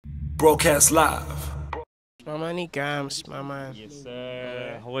Broadcast live. Usimamane Gams, my man. Yes,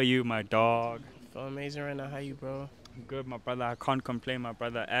 sir. How are you, my dog? Feel amazing right now. How you, bro? Good, my brother. I can't complain, my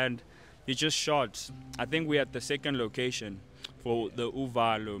brother. And you just shot. I think we're at the second location for the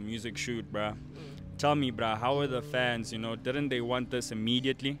Uvalo music shoot, bruh. Tell me, bruh, how are the fans? You know, didn't they want this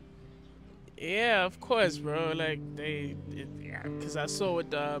immediately? Yeah, of course, bro. Like because I saw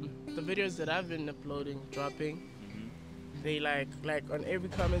with the videos that I've been uploading, dropping. They like on every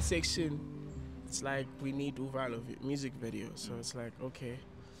comment section, it's like we need Uvalo music video. So it's like, okay,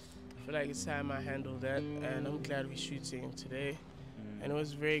 I feel like it's time I handle that, and I'm glad we're shooting today. And it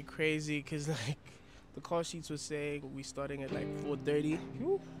was very crazy because like the call sheets were saying we starting at like 4:30.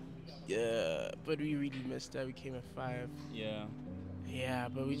 Yeah, but we really missed that. We came at 5. Yeah. Yeah,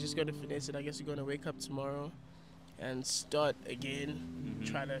 but we just gotta finesse it. I guess we're gonna wake up tomorrow and start again,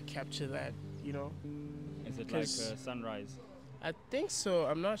 try to capture that, you know. Is it like sunrise? I think so.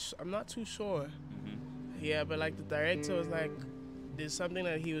 I'm not too sure. Yeah, but like the director was like, there's something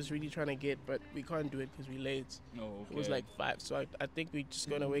that he was really trying to get, but we can't do it because we're late. Oh, okay. It was like 5, so I think we're just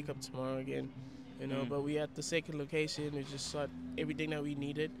gonna wake up tomorrow again, you know. But we at the second location. We just saw everything that we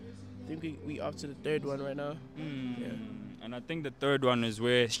needed. I think we up to the third one right now. Yeah. And I think the third one is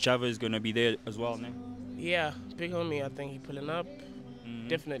where Shava is gonna be there as well, ne? Yeah, big homie. I think he pulling up.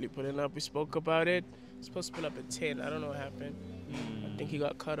 Definitely pulling up. We spoke about it. Supposed to pull up at 10. I don't know what happened. I think he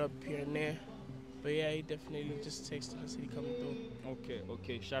got caught up here and there. But yeah, he definitely just texted and said he coming through.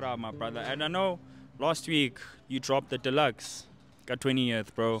 Okay. Shout out, my brother. And I know last week you dropped the Deluxe. Got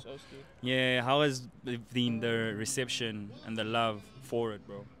 20th, bro. So sweet. Yeah, how has been the reception and the love for it,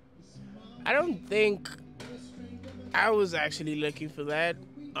 bro? I don't think I was actually looking for that.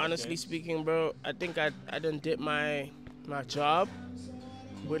 Honestly speaking, bro, I think I done did my job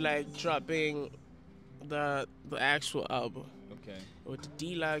with like dropping the actual album. Okay. With the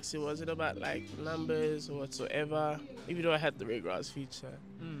Deluxe, it wasn't about like numbers or whatsoever. Even though I had the Rick Ross feature,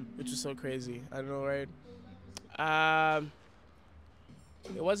 which was so crazy. I don't know, right?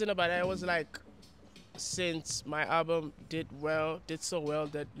 It wasn't about that. It was like, since my album did so well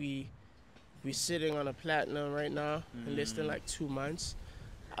that we're sitting on a platinum right now in less than like 2 months.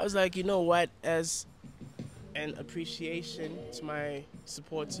 I was like, you know what? As an appreciation to my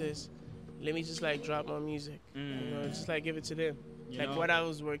supporters, let me just like drop my music, you know, just like give it to them, like what I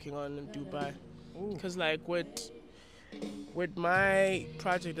was working on in Dubai. Cause like with my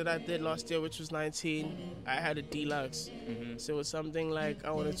project that I did last year, which was 19, I had a Deluxe, so it was something like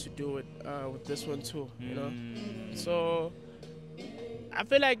I wanted to do it with this one too, you know. So I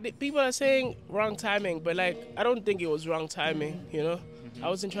feel like people are saying wrong timing, but like I don't think it was wrong timing, you know. I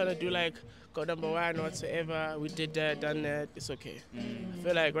wasn't trying to do like go #1 or whatsoever. We did that, done that. It's okay. I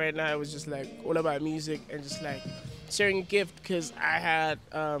feel like right now it was just like all about music and just like sharing a gift because I had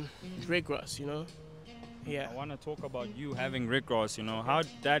Rick Ross, you know. Yeah. I want to talk about you having Rick Ross, you know. How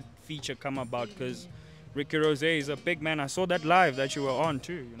did that feature come about? Because Ricky Rose is a big man. I saw that live that you were on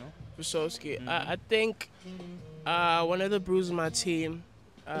too, you know. Visowski. I think one of the Brews in my team,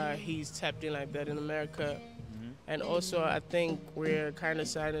 he's tapped in like that in America. And also, I think we're kind of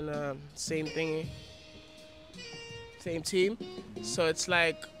signing the same thing, same team. So it's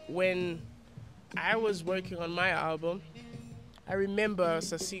like when I was working on my album, I remember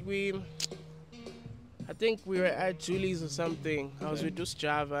Sasigwi, I think we were at Julie's or something. I was with Dus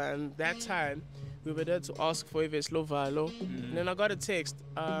Java, and that time we were there to ask for if it's Uvalo. And then I got a text,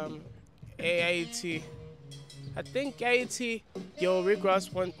 AIT. I think AIT, yo, Rick Ross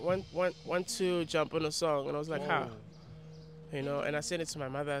want to jump on a song. And I was like, how? You know, and I sent it to my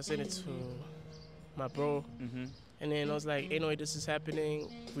mother, I sent it to my bro. And then I was like, anyway, this is happening.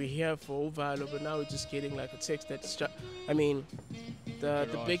 We're here for Uvalo, but now we're just getting like a text that's, the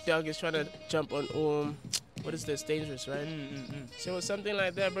big dog is trying to jump on, what is this, Dangerous, right? So it was something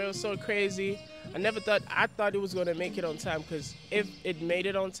like that, bro. It was so crazy. I thought it was gonna make it on time, because if it made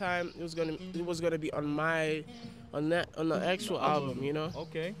it on time, it was gonna be on the actual album, you know?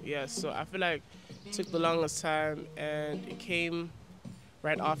 Okay. Yeah, so I feel like it took the longest time, and it came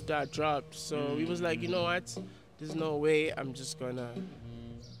right after I dropped. So we was like, you know what? There's no way I'm just gonna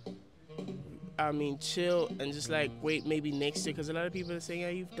chill and just like wait maybe next year, because a lot of people are saying, yeah,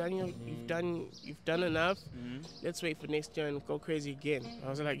 you've done enough. Let's wait for next year and go crazy again. I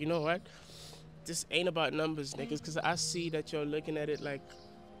was like, you know what? This ain't about numbers, niggas, because I see that you're looking at it like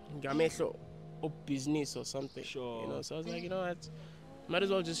gamehlo or business or something. Sure. You know, so I was like, you know what? Might as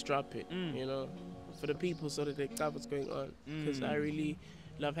well just drop it, you know, for the people so that they know what's going on. Because I really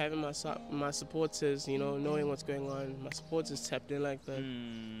love having my supporters, you know, knowing what's going on. My supporters tapped in like that,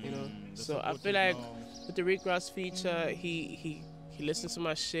 you know. So I feel like with the Rick Ross feature, he he listened to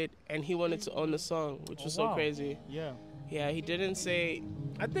my shit, and he wanted to own the song, which was so crazy. Yeah. Yeah, he didn't say.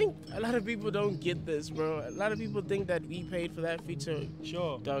 I think a lot of people don't get this, bro. A lot of people think that we paid for that feature.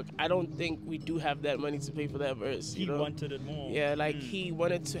 Sure. Dog, I don't think we do have that money to pay for that verse. He wanted it more. Yeah, like he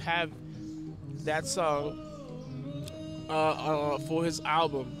wanted to have that song for his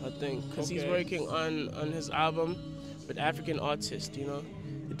album, I think, because he's working on his album with African artists. You know,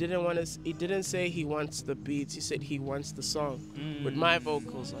 he didn't say he wants the beats. He said he wants the song with my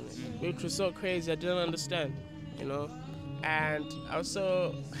vocals on it, which was so crazy. I didn't understand. You know. And I was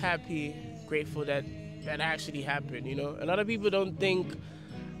so happy, grateful that actually happened, you know. A lot of people think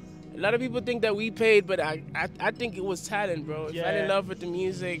that we paid, but I think it was talent, bro. Yeah. Fell in love with the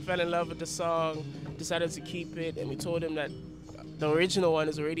music, fell in love with the song, decided to keep it, and we told him that the original one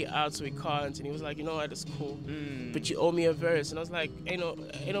is already out, so we can't. And he was like, you know what, it's cool, but you owe me a verse. And I was like, ain't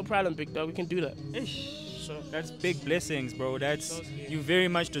no problem, big dog, we can do that. So that's big blessings, bro. That's you're very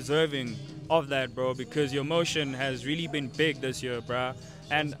much deserving of that, bro, because your motion has really been big this year, bro.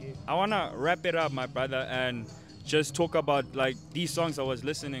 And I wanna wrap it up, my brother, and just talk about like these songs I was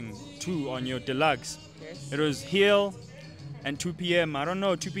listening to on your Deluxe. It was Heal and 2 p.m. I don't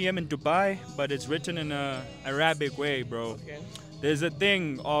know 2 p.m. in Dubai, but it's written in a Arabic way, bro. There's a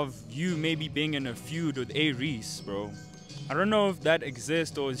thing of you maybe being in a feud with A-Reece, bro. I don't know if that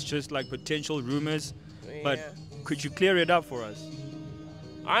exists or it's just like potential rumors, but could you clear it up for us?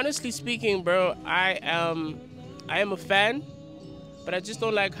 Honestly speaking, bro, I am a fan, but I just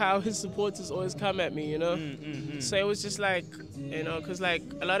don't like how his supporters always come at me, you know? So it was just like, you know, because like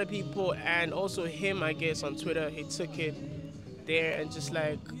a lot of people, and also him, I guess, on Twitter, he took it there and just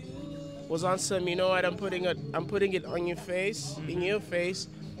like was on some, you know what, I'm putting it on your face, in your face,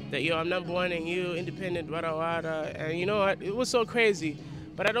 that yo, I'm number one and you independent, wada wada, and you know what, it was so crazy.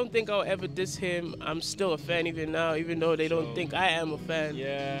 But I don't think I'll ever diss him. I'm still a fan even now, even though they don't think I am a fan.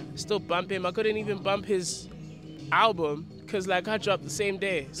 Yeah. Still bump him. I couldn't even bump his album because like I dropped the same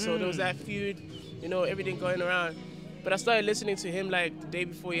day. So there was that feud, you know, everything going around. But I started listening to him like the day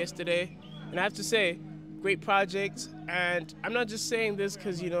before yesterday. And I have to say, great project. And I'm not just saying this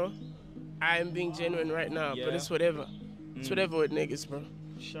because, you know, I am being genuine right now. But it's whatever. It's whatever with niggas, bro.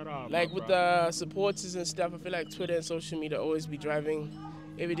 Shut up. Like with the supporters and stuff, I feel like Twitter and social media always be driving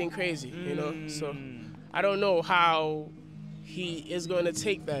everything crazy, you know? So I don't know how he is going to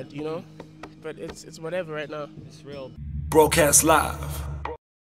take that, you know? But it's whatever right now. It's real. Broadcast live